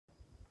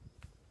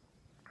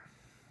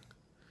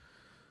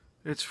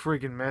It's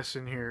friggin' mess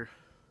in here,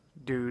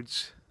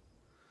 dudes.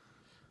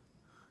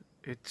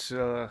 It's been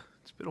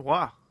a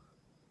while.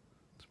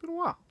 It's been a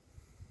while.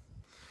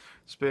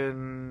 It's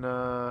been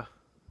a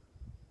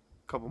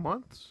couple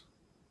months.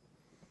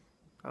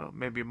 I don't know,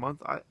 maybe a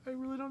month. I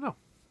really don't know.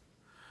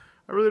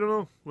 I really don't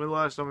know when the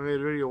last time I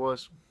made a video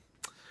was.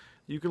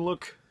 You can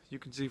look, you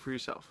can see for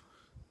yourself,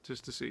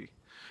 just to see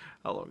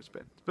how long it's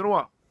been. It's been a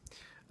while.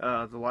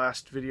 The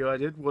last video I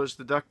did was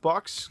the duck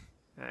box,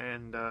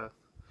 and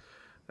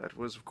that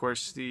was, of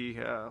course, the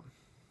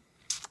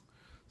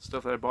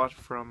stuff that I bought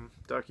from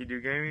Ducky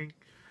Do Gaming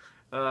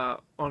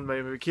on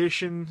my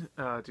vacation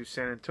to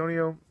San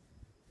Antonio.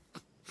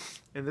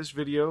 And this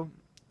video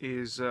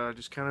is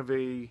just kind of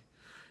a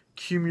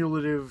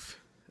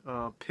cumulative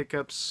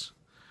pickups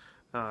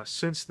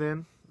since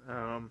then.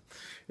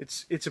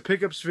 It's a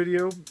pickups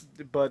video,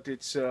 but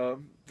it's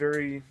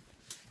very,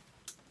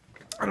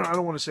 I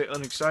don't want to say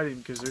unexciting,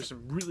 because there's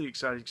some really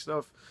exciting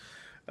stuff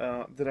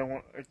that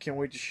I can't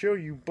wait to show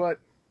you, but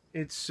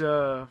it's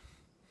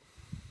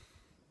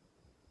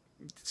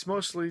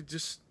mostly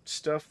just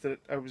stuff that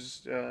I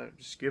was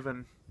just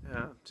given,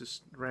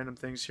 just random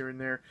things here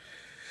and there.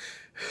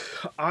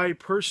 I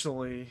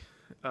personally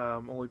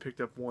only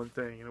picked up one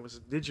thing, and it was a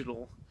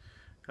digital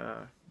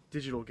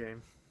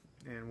game,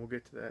 and we'll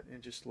get to that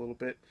in just a little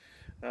bit.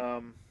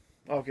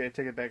 Okay, I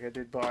take it back. I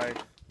did buy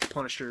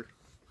Punisher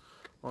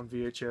on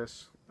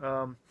VHS.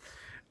 I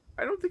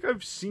don't think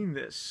I've seen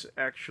this,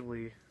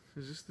 actually.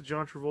 Is this the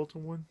John Travolta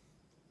one?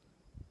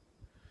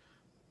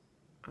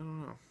 I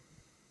don't know.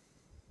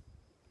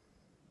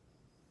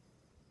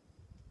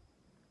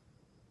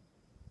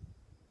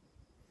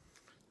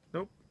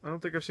 Nope, I don't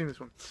think I've seen this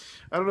one.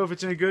 I don't know if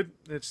it's any good.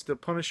 It's the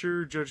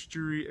Punisher, Judge,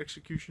 Jury,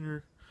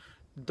 Executioner,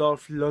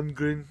 Dolph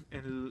Lundgren,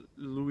 and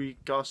Louis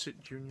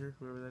Gossett Jr.,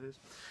 whoever that is.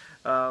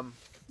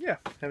 Yeah,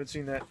 haven't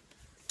seen that.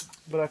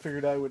 But I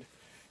figured I would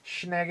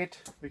snag it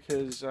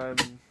because I'm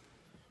a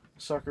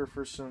sucker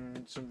for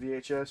some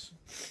VHS.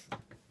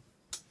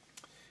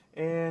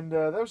 And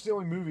that was the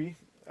only movie.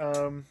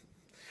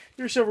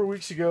 Here several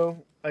weeks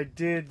ago, I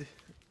did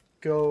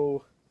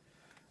go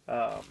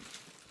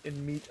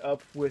and meet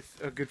up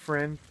with a good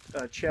friend,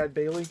 Chad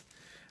Bailey.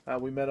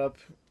 We met up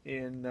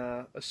in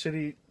a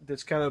city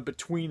that's kind of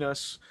between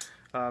us.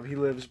 He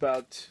lives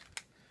about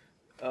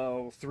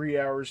 3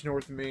 hours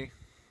north of me,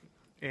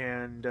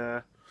 and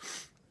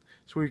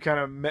so we kind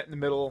of met in the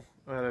middle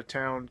at a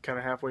town kind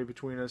of halfway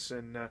between us,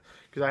 and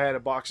because I had a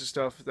box of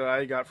stuff that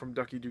I got from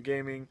Ducky Do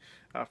Gaming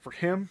for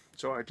him,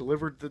 so I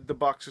delivered the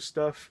box of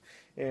stuff,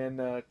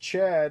 and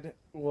Chad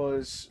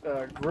was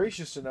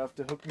gracious enough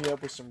to hook me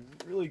up with some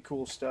really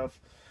cool stuff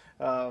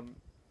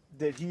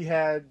that he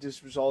had.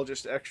 This was all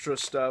just extra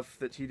stuff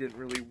that he didn't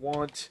really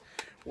want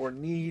or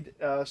need,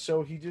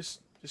 so he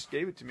just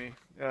gave it to me.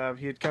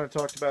 He had kind of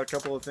talked about a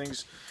couple of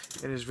things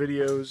in his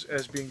videos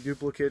as being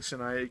duplicates,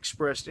 and I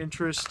expressed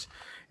interest,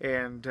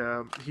 and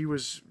he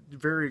was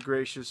very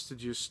gracious to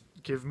just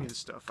give me the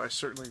stuff. I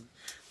certainly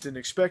didn't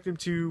expect him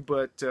to,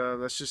 but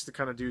that's just the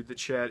kind of dude that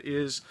Chad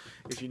is.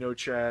 If you know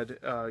Chad,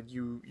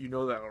 you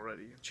know that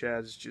already.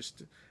 Chad's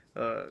just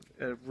a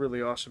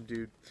really awesome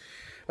dude.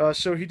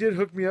 So he did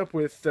hook me up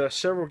with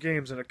several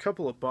games and a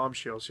couple of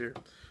bombshells here.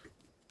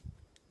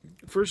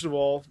 First of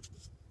all,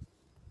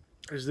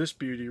 is this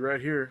beauty right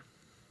here.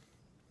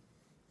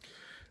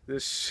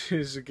 This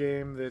is a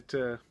game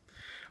that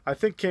I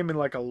think came in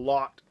like a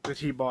lot that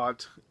he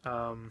bought.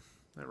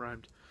 That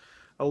rhymed.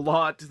 A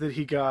lot that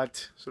he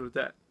got. So did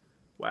that.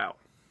 Wow.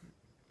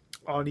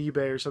 On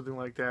eBay or something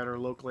like that, or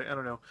locally. I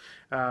don't know.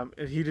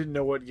 And he didn't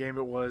know what game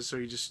it was, so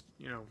he just,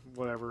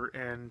 whatever.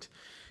 And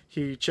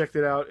he checked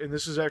it out, and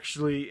this is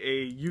actually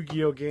a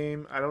Yu-Gi-Oh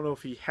game. I don't know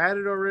if he had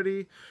it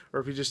already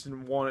or if he just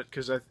didn't want it,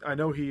 because I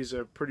know he's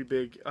a pretty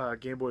big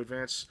Game Boy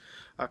Advance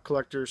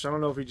collector, so I don't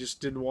know if he just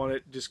didn't want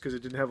it just because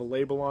it didn't have a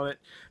label on it.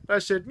 But I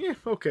said, yeah,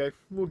 okay,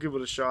 we'll give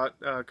it a shot,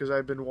 because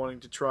I've been wanting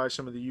to try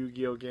some of the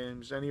Yu-Gi-Oh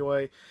games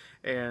anyway,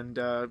 and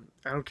I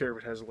don't care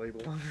if it has a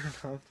label on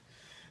it or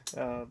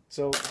not.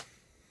 So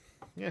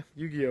yeah,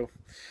 Yu-Gi-Oh!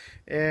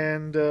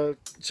 And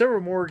several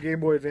more Game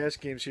Boy Advance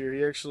games here.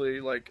 He actually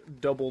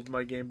doubled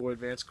my Game Boy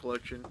Advance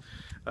collection.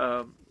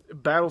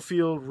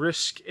 Battlefield,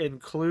 Risk,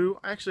 and Clue.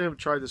 I actually haven't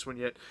tried this one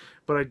yet,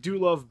 but I do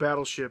love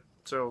Battleship,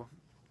 so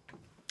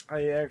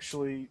I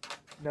actually,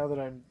 now that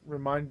I'm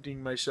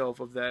reminding myself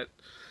of that,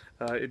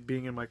 it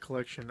being in my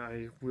collection,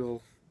 I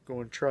will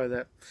go and try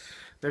that.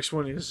 Next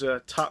one is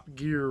Top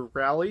Gear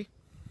Rally.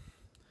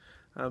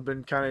 I've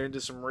been kind of into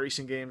some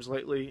racing games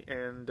lately,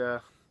 and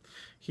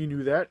he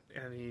knew that,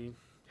 and he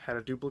had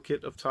a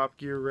duplicate of Top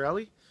Gear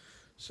Rally,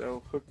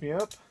 so hooked me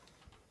up.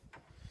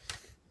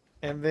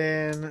 And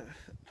then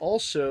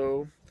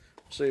also,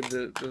 save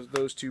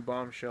those two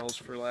bombshells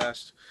for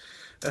last.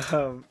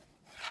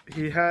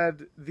 He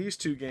had these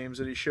two games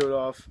that he showed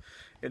off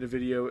in a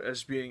video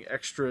as being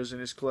extras in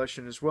his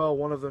collection as well.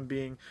 One of them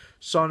being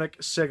Sonic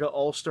Sega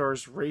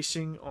All-Stars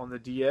Racing on the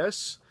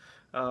DS.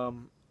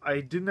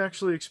 I didn't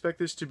actually expect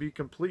this to be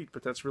complete,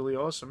 but that's really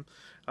awesome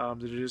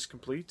that it is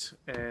complete.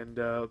 And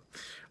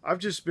I've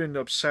just been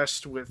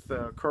obsessed with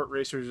kart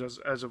racers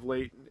as of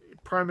late,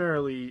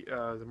 primarily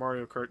the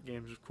Mario Kart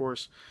games, of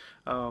course.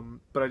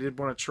 But I did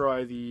want to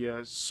try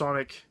the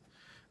Sonic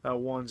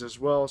ones as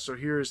well. So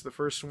here is the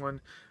first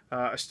one.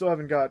 I still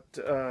haven't got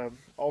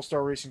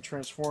All-Star Racing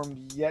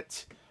Transformed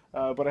yet,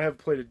 but I have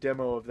played a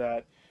demo of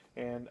that,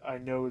 and I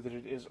know that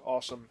it is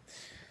awesome.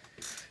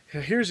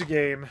 Here's a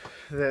game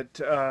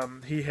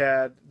that he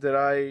had that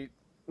I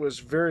was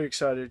very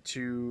excited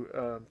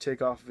to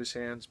take off of his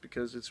hands,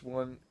 because it's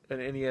an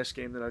NES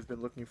game that I've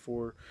been looking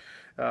for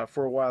a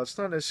while. It's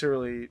not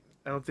necessarily,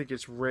 I don't think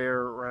it's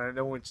rare, or I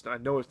know it's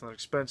not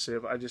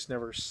expensive. I just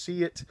never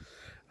see it.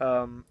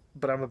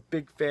 But I'm a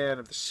big fan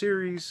of the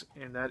series,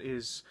 and that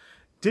is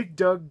Dig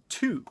Dug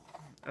 2.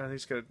 I think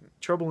it's got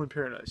Trouble in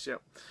Paradise.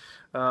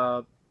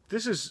 Yeah.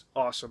 This is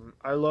awesome.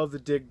 I love the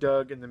Dig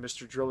Dug and the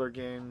Mr. Driller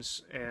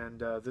games, and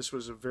this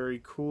was a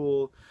very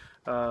cool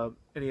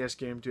NES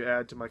game to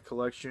add to my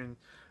collection.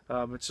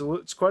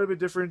 It's quite a bit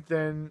different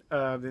than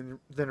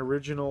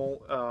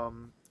original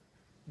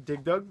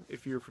Dig Dug,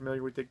 if you're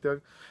familiar with Dig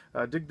Dug.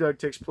 Dig Dug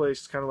takes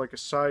place kind of like a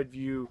side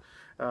view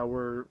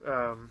where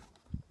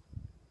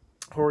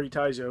Hori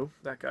Taizo,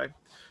 that guy,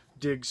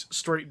 digs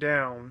straight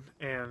down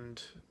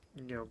and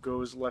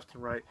goes left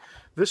and right.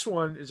 This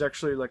one is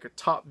actually like a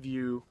top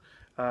view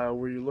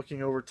where you're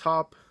looking over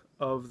top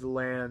of the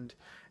land,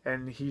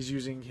 and he's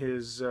using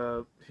his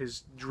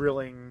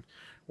drilling,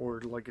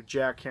 or like a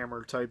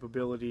jackhammer type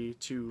ability,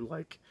 to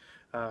like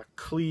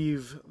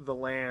cleave the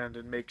land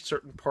and make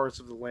certain parts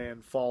of the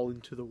land fall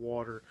into the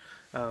water,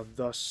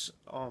 thus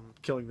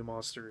killing the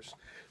monsters.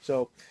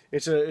 So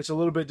it's a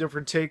little bit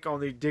different take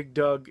on the Dig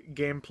Dug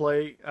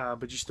gameplay,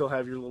 but you still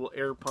have your little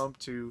air pump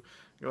to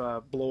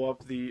blow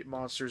up the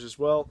monsters as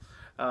well.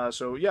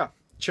 So yeah,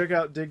 check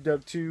out Dig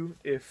Dug 2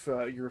 if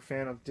you're a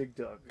fan of Dig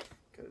Dug,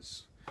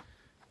 because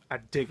I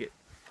dig it.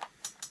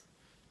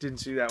 Didn't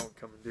see that one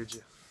coming, did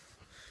you?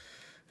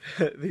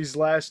 These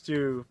last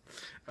two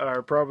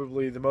are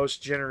probably the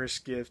most generous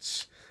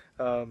gifts,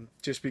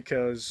 just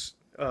because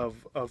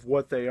of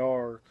what they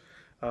are.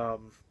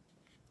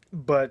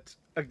 But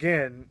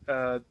again,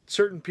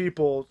 certain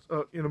people,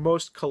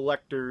 most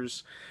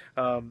collectors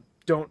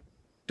don't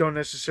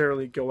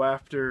necessarily go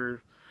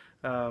after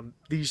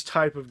these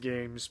type of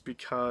games,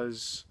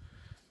 because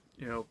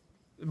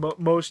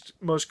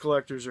most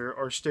collectors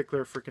are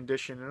stickler for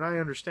condition, and I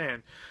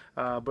understand.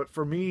 But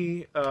for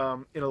me,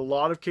 in a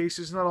lot of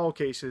cases, not all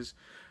cases,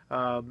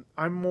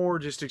 I'm more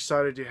just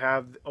excited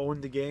to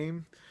own the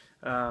game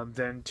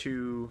than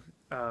to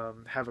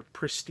have a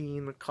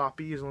pristine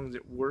copy, as long as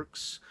it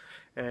works.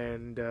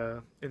 And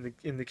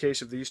in the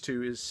case of these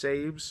two, is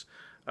saves.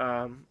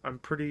 I'm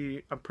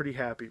pretty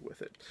happy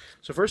with it.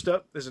 So first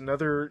up is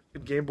another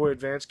Game Boy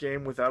Advance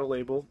game without a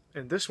label,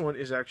 and this one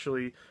is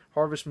actually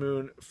Harvest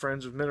Moon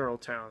Friends of Mineral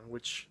Town,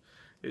 which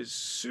is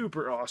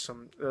super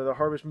awesome. The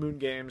Harvest Moon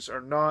games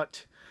are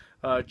not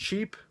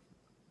cheap,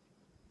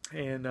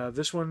 and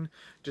this one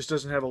just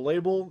doesn't have a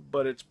label,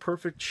 but it's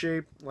perfect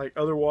shape. Like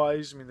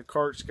otherwise, I mean, the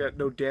cart's got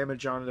no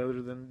damage on it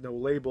other than no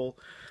label,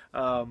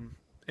 and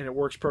it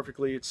works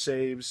perfectly. It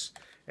saves,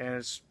 and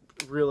it's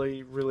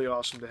really, really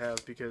awesome to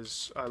have,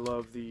 because I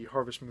love the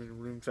Harvest Moon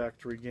and Rune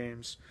Factory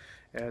games,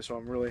 and so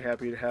I'm really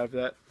happy to have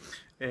that.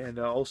 And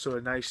also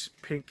a nice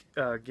pink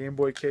Game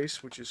Boy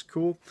case, which is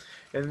cool.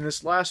 And then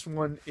this last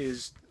one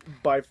is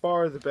by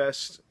far the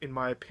best, in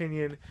my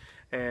opinion,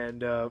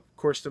 and of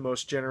course the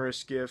most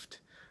generous gift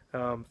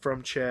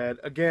from Chad.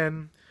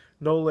 Again,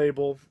 no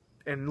label,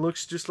 and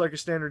looks just like a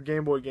standard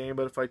Game Boy game,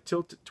 but if I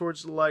tilt it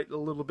towards the light a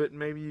little bit,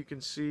 maybe you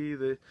can see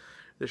the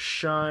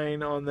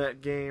shine on that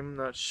game.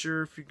 Not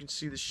sure if you can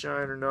see the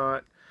shine or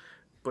not,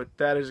 but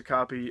that is a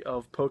copy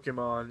of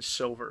Pokemon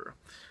Silver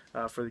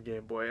for the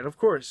Game Boy. And of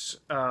course,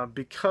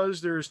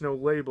 because there is no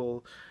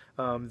label,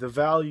 the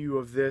value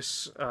of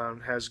this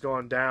has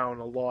gone down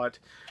a lot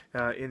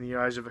in the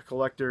eyes of a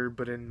collector,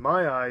 but in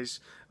my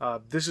eyes,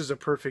 this is a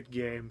perfect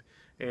game,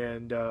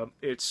 and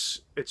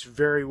it's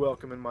very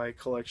welcome in my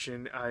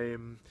collection.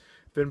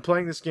 Been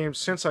playing this game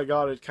since I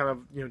got it, kind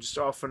of just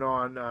off and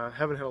on.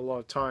 Haven't had a lot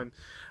of time,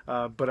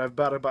 but I've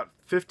about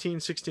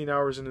 15-16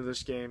 hours into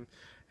this game,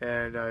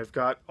 and I've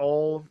got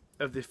all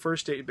of the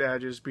first 8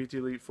 badges, beat the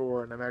Elite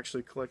Four, and I'm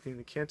actually collecting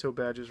the Kanto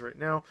badges right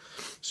now.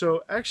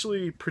 So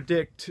actually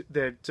predict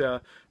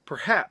that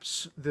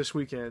perhaps this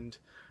weekend,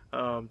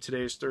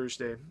 today is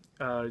Thursday,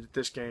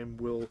 this game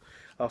will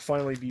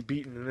finally be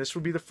beaten, and this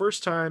will be the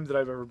first time that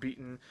I've ever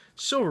beaten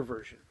Silver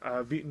version.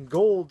 I've beaten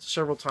Gold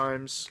several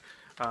times,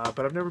 but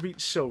I've never beaten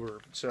Silver,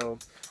 so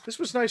this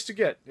was nice to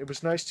get. It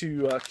was nice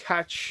to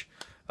catch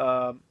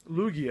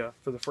Lugia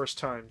for the first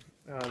time.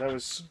 That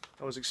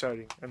was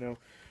exciting. I know,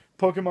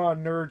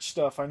 Pokemon nerd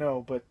stuff, I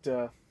know, but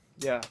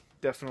yeah,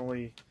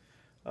 definitely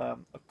a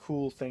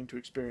cool thing to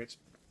experience.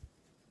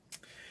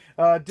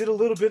 Did a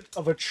little bit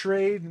of a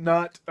trade,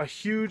 not a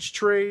huge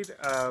trade.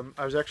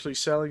 I was actually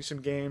selling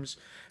some games,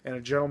 and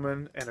a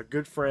gentleman and a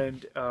good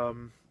friend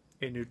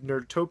in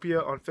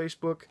Nerdtopia on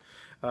Facebook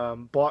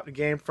bought a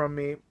game from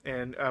me,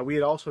 and we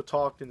had also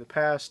talked in the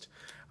past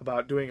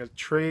about doing a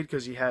trade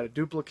because he had a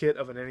duplicate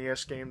of an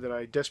NES game that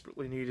I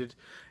desperately needed,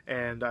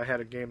 and I had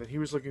a game that he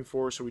was looking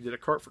for, so we did a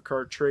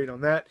cart-for-cart trade on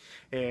that.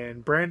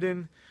 And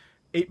Brandon,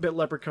 8-Bit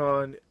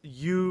Leprechaun,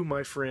 you,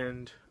 my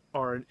friend,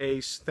 are an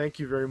ace. Thank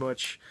you very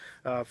much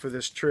for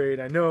this trade.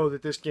 I know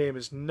that this game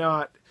is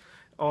not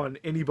on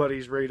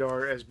anybody's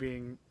radar as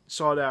being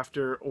sought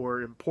after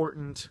or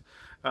important,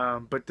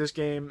 but this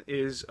game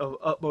is of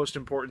utmost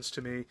importance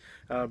to me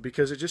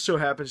because it just so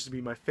happens to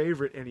be my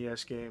favorite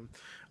NES game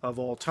of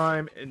all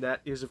time, and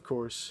that is, of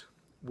course,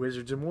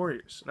 Wizards and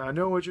Warriors. Now, I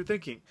know what you're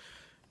thinking.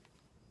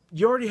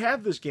 You already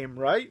have this game,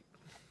 right?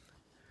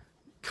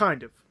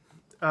 Kind of.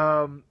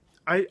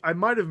 I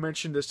might have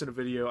mentioned this in a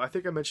video. I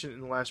think I mentioned it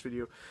in the last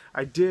video.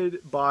 I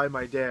did buy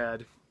my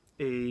dad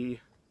a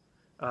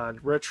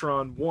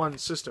Retron 1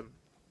 system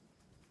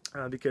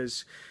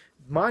because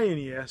my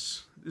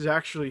NES is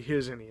actually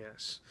his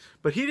NES.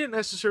 But he didn't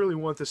necessarily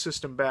want the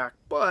system back,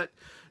 but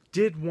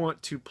did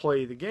want to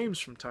play the games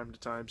from time to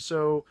time.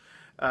 So,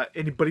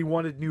 but he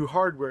wanted new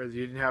hardware that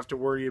he didn't have to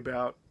worry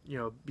about, you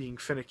know, being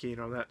finicky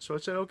and all that. So I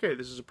said, okay,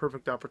 this is a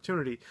perfect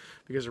opportunity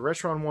because a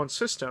Retron 1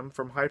 system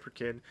from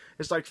Hyperkin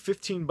is like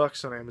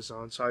 $15 on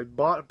Amazon. So I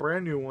bought a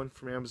brand new one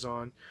from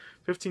Amazon,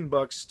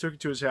 $15, took it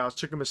to his house,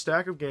 took him a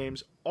stack of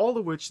games, all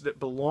of which that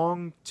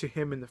belonged to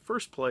him in the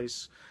first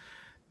place,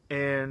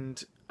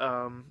 and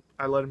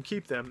I let him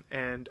keep them,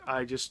 and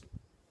I just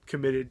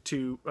committed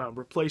to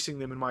replacing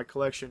them in my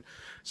collection.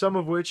 Some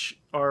of which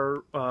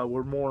are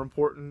were more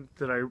important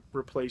that I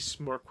replace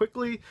more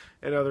quickly,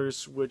 and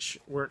others which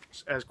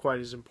weren't as quite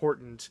as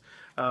important.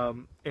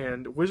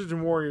 And Wizards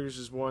and Warriors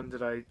is one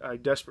that I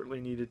desperately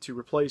needed to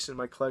replace in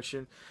my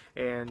collection,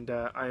 and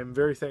I am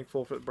very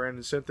thankful that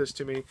Brandon sent this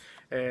to me,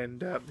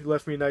 and he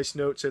left me a nice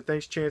note, said,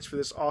 "Thanks, Chance, for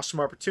this awesome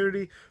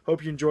opportunity.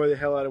 Hope you enjoy the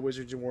hell out of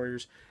Wizards and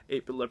Warriors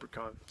 8-Bit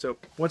Leprechaun." So,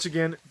 once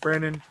again,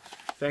 Brandon,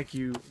 thank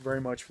you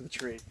very much for the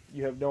trade.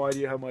 You have no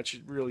idea how much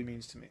it really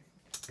means to me.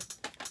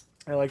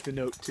 I like the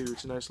note, too.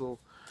 It's a nice little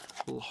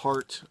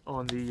heart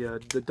on the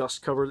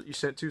dust cover that you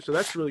sent to. So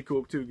that's really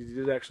cool, too, because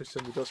you did actually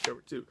send the dust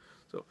cover, too.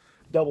 So,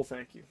 double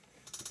thank you.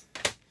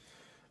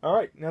 All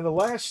right, now the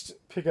last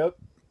pickup,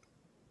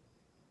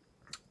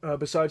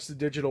 besides the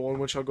digital one,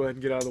 which I'll go ahead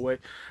and get out of the way.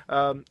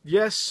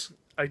 Yes,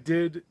 I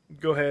did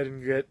go ahead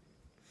and get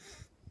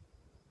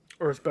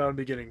Earthbound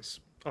Beginnings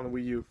on the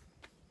Wii U.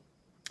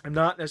 I'm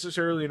not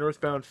necessarily an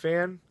Earthbound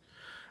fan.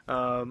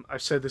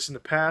 I've said this in the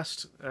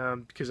past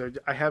because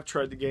I have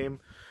tried the game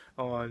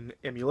on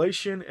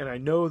emulation, and I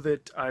know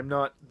that I'm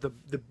not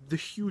the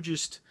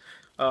hugest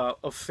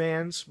of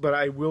fans, but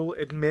I will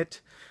admit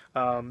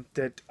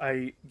that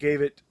I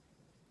gave it,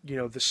 you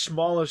know, the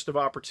smallest of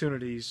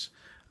opportunities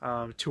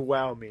to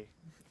wow me.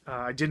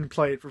 I didn't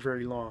play it for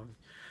very long,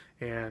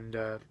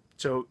 and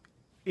so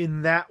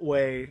in that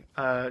way,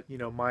 you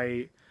know,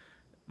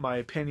 my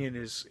opinion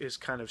is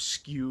kind of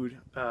skewed.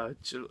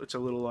 It's a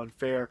little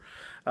unfair.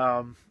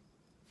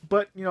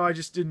 But, you know, I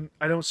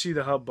don't see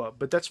the hubbub,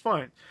 but that's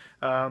fine.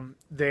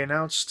 They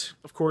announced,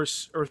 of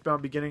course,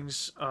 Earthbound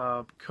Beginnings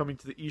coming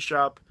to the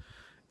eShop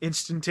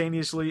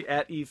instantaneously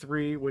at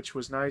E3, which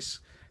was nice.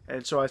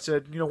 And so I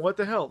said, you know, what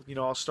the hell? You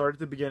know, I'll start at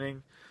the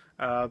beginning.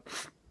 I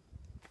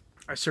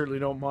certainly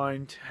don't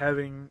mind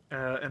having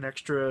an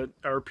extra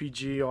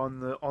RPG on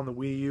the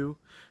Wii U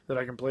that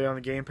I can play on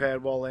the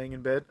gamepad while laying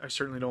in bed. I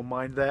certainly don't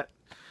mind that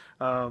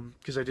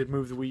because I did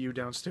move the Wii U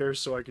downstairs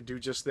so I could do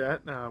just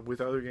that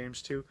with other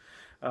games too.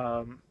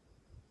 But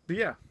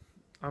yeah,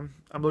 I'm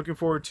looking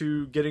forward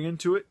to getting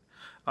into it.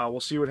 We'll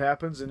see what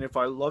happens, and if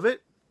I love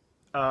it,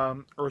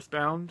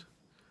 Earthbound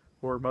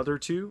or Mother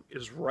 2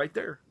 is right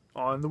there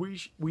on the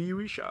Wii U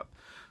eShop.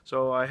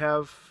 So I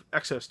have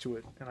access to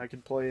it, and I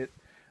can play it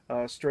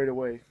straight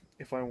away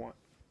if I want.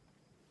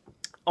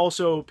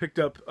 Also picked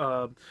up,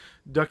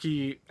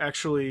 Ducky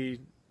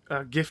actually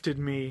gifted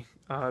me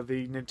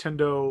the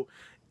Nintendo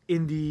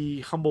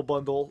Indie Humble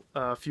Bundle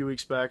a few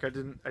weeks back. I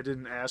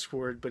didn't ask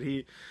for it, but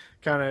he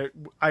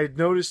I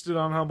noticed it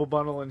on Humble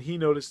Bundle, and he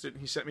noticed it,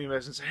 and he sent me a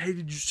message and said, "Hey,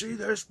 did you see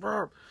this,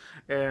 bro?"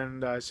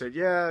 And I said,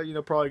 "Yeah, you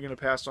know, probably going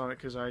to pass on it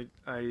because I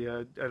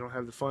don't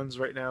have the funds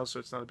right now, so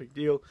it's not a big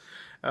deal."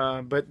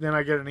 But then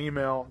I get an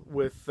email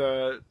with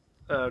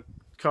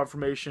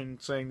confirmation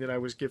saying that I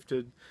was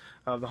gifted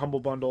the Humble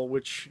Bundle,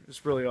 which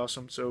is really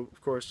awesome. So,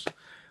 of course,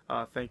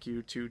 thank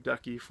you to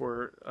Ducky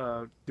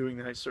for doing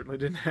that. I certainly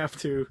didn't have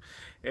to,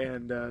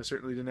 and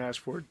certainly didn't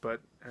ask for it,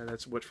 but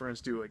that's what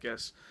friends do, I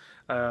guess.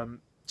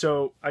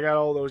 So I got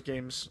all those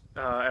games.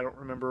 I don't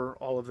remember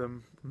all of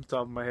them from the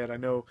top of my head. I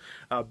know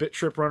Bit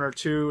Trip Runner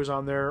 2 is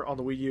on there on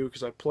the Wii U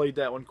because I played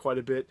that one quite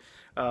a bit.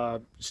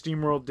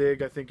 SteamWorld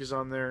Dig, I think, is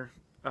on there.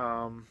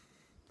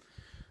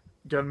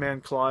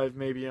 Gunman Clive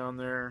may be on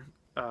there.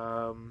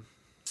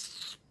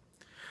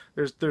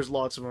 There's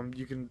lots of them.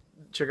 You can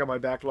check out my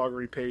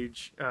backloggery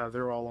page.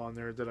 They're all on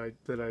there that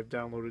I've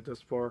downloaded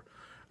thus far,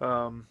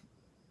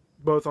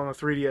 both on the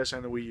 3DS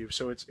and the Wii U.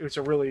 So it was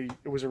a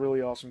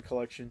really awesome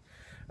collection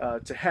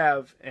to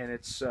have, and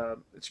it's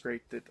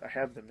great that I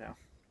have them now.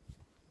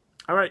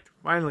 All right,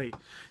 finally,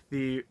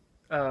 the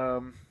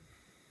cream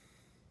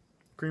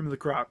of the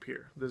crop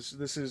here.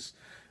 This is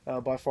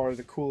by far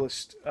the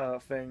coolest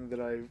thing that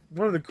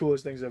one of the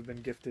coolest things I've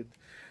been gifted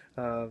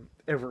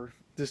ever.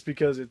 Just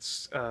because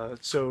it's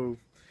so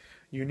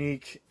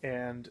unique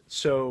and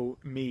so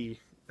me.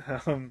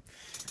 Um,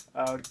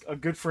 a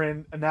good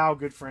friend, now a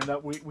good friend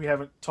that we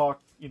haven't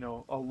talked,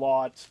 a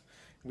lot.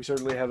 We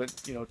certainly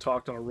haven't,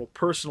 talked on a real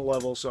personal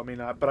level. So I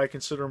mean, but I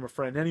consider him a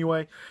friend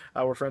anyway.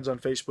 We're friends on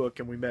Facebook,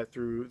 and we met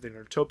through the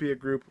Nerdtopia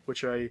group,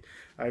 which I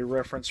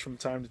reference from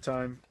time to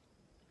time.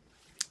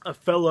 A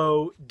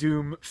fellow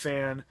Doom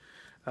fan,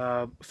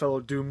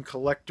 fellow Doom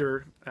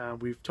collector.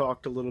 We've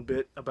talked a little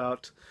bit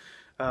about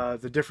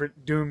the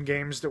different Doom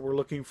games that we're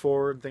looking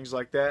for and things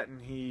like that,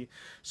 and he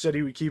said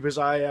he would keep his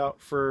eye out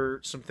for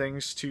some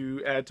things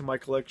to add to my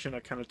collection.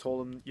 I kind of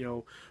told him,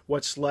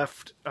 what's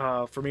left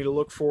for me to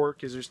look for,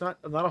 because there's not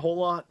a whole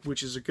lot,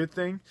 which is a good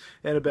thing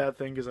and a bad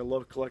thing, because I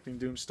love collecting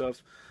Doom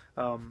stuff.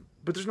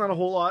 But there's not a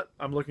whole lot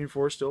I'm looking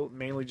for still.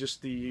 Mainly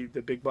just the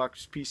big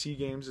box PC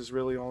games is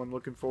really all I'm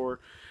looking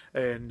for,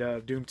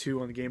 and Doom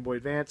 2 on the Game Boy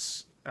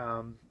Advance.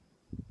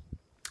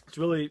 It's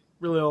really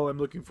all I'm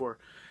looking for.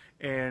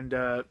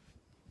 And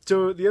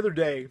so the other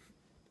day,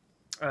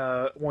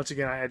 once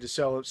again, I had to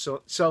sell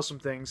some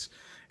things,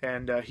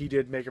 and he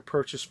did make a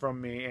purchase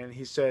from me, and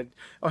he said,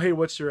 "Oh, hey,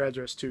 what's your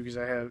address too? Because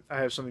I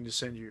have something to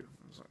send you."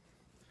 I was like,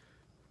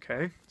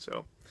 "Okay."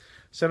 So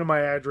sent him my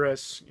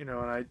address, and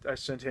I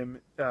sent him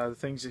the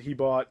things that he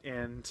bought,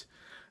 and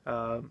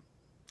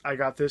I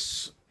got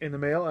this in the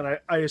mail, and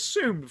I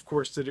assumed, of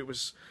course, that it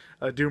was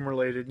Doom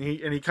related,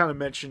 and he kind of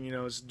mentioned,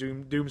 it's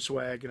Doom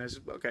swag, and I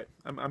said, okay,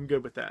 I'm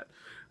good with that.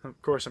 Of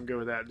course, I'm good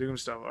with that Doom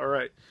stuff. All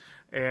right,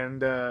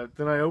 and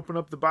then I opened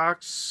up the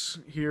box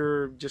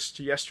here just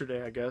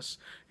yesterday, I guess,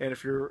 and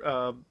if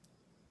you're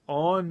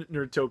on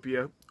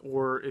Nerdtopia,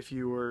 or if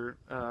you were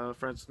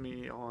friends with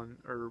me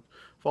or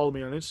follow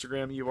me on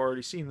Instagram, you've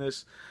already seen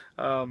this.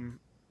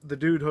 The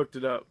dude hooked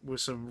it up with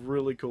some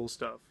really cool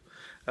stuff.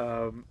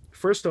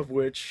 First of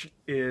which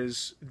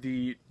is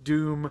the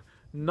Doom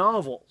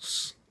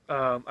novels.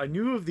 I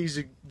knew of these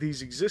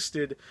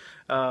existed,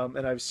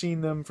 and I've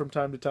seen them from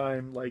time to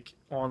time, like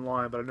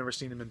online, but I've never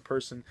seen them in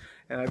person.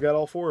 And I've got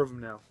all 4 of them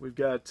now. We've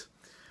got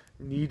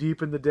Knee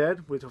Deep in the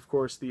Dead, with of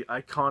course the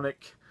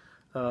iconic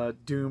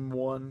Doom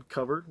 1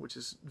 cover, which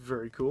is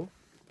very cool.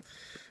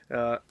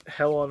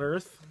 Hell on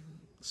Earth,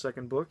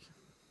 second book.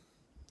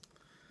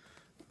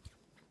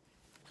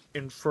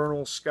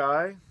 Infernal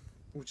Sky,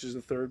 which is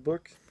the third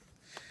book.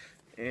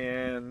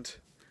 And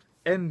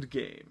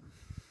Endgame.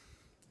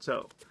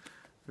 So,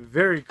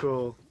 very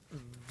cool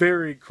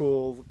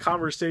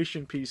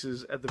conversation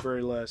pieces at the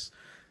very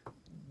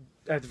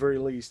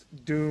least.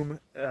 Doom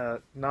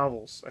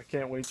novels. I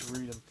can't wait to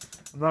read them.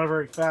 I'm not a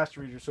very fast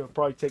reader, so it'll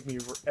probably take me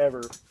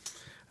forever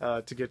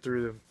to get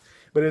through them.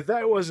 But if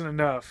that wasn't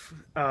enough,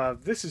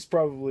 this is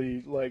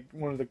probably like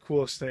one of the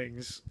coolest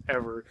things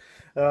ever.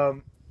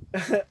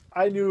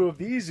 I knew of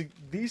these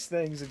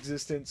things'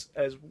 existence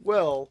as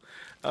well.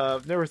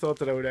 I've never thought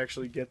that I would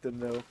actually get them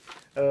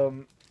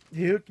though.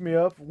 He hooked me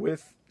up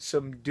with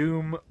some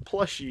Doom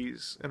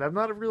plushies, and I'm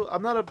not a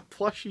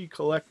plushie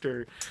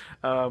collector.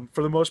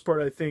 For the most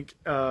part, I think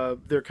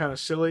they're kind of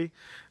silly,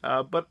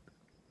 but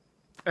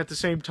at the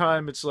same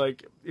time, it's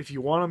like if you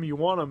want them, you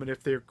want them, and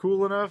if they're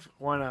cool enough,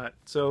 why not?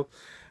 So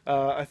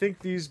I think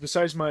these,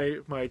 besides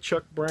my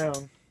Charlie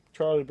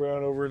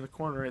Brown over in the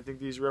corner, I think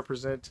these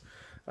represent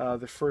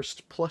the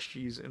first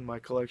plushies in my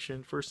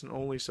collection, first and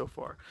only so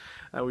far.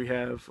 We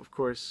have, of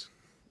course,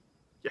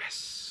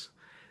 yes,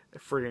 a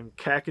friggin'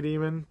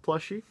 Cacodemon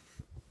plushie,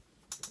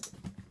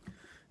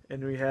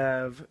 and we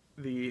have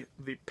the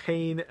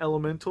Pain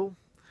Elemental.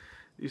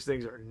 These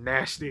things are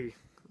nasty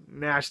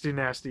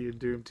in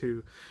Doom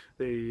 2.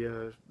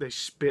 They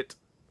spit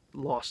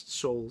lost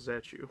souls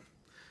at you.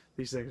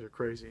 These things are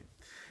crazy.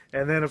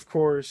 And then, of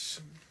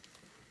course,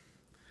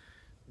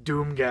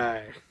 Doom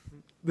Guy.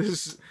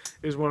 This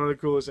is one of the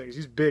coolest things.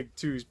 He's big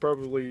too. He's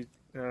probably,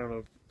 I don't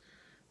know,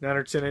 9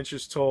 or 10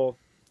 inches tall,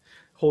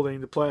 holding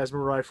the plasma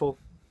rifle.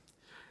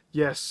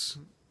 Yes,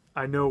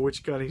 I know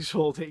which gun he's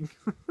holding.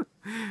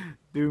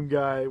 Doom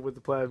Guy with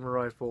the plasma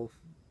rifle,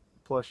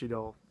 plushie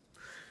doll.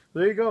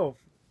 There you go.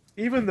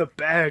 Even the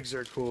bags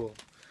are cool.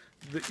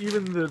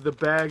 Even the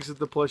bags that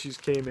the plushies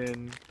came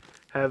in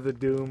have the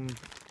Doom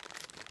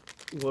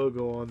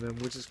logo on them,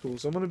 which is cool.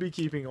 So I'm going to be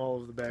keeping all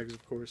of the bags,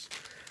 of course.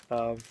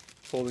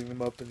 Folding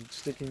them up and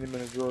sticking them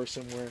in a drawer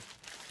somewhere.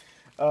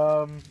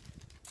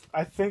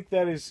 I think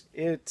that is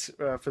it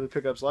for the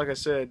pickups. Like I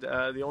said,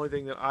 the only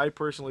thing that I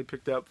personally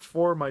picked up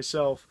for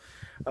myself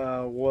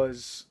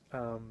was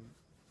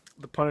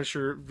the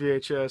Punisher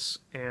VHS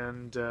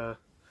and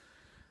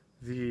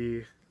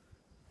the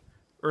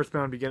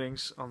Earthbound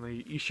Beginnings on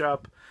the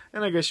eShop.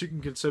 And I guess you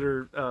can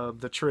consider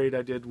the trade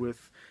I did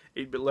with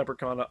 8-Bit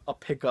Leprechaun a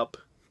pickup.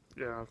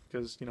 Yeah,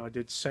 because, I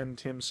did send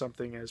him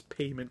something as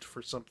payment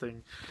for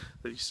something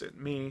that he sent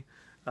me.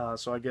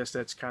 So I guess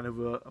that's kind of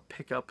a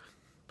pickup,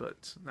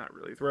 but not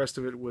really. The rest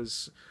of it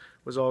was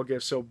all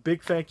gifts. So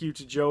big thank you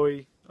to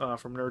Joey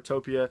from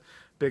Nerdtopia.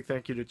 Big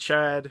thank you to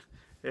Chad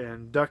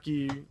and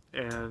Ducky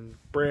and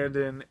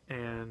Brandon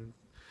and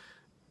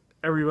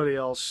everybody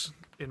else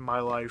in my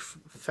life.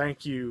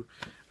 Thank you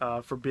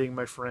for being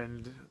my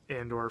friend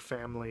and or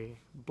family.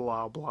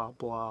 Blah blah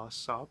blah.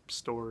 Sob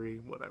story.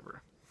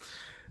 Whatever.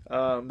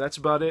 That's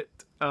about it.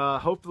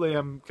 Hopefully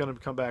I'm gonna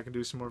come back and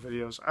do some more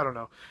videos. I don't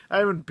know. I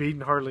haven't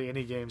beaten hardly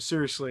any games.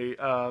 Seriously,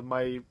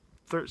 my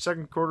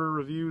second quarter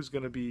review is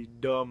gonna be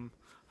dumb.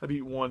 I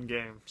beat one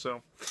game,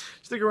 so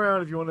stick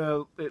around if you want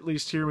to at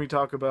least hear me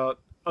talk about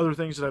other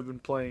things that I've been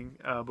playing.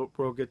 But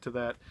we'll get to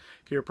that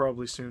here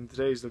probably soon.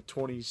 Today's the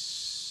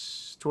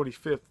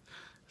 25th,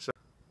 so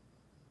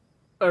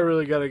I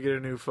really gotta get a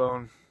new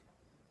phone.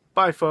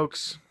 Bye,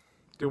 folks.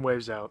 Doom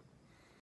Waves out.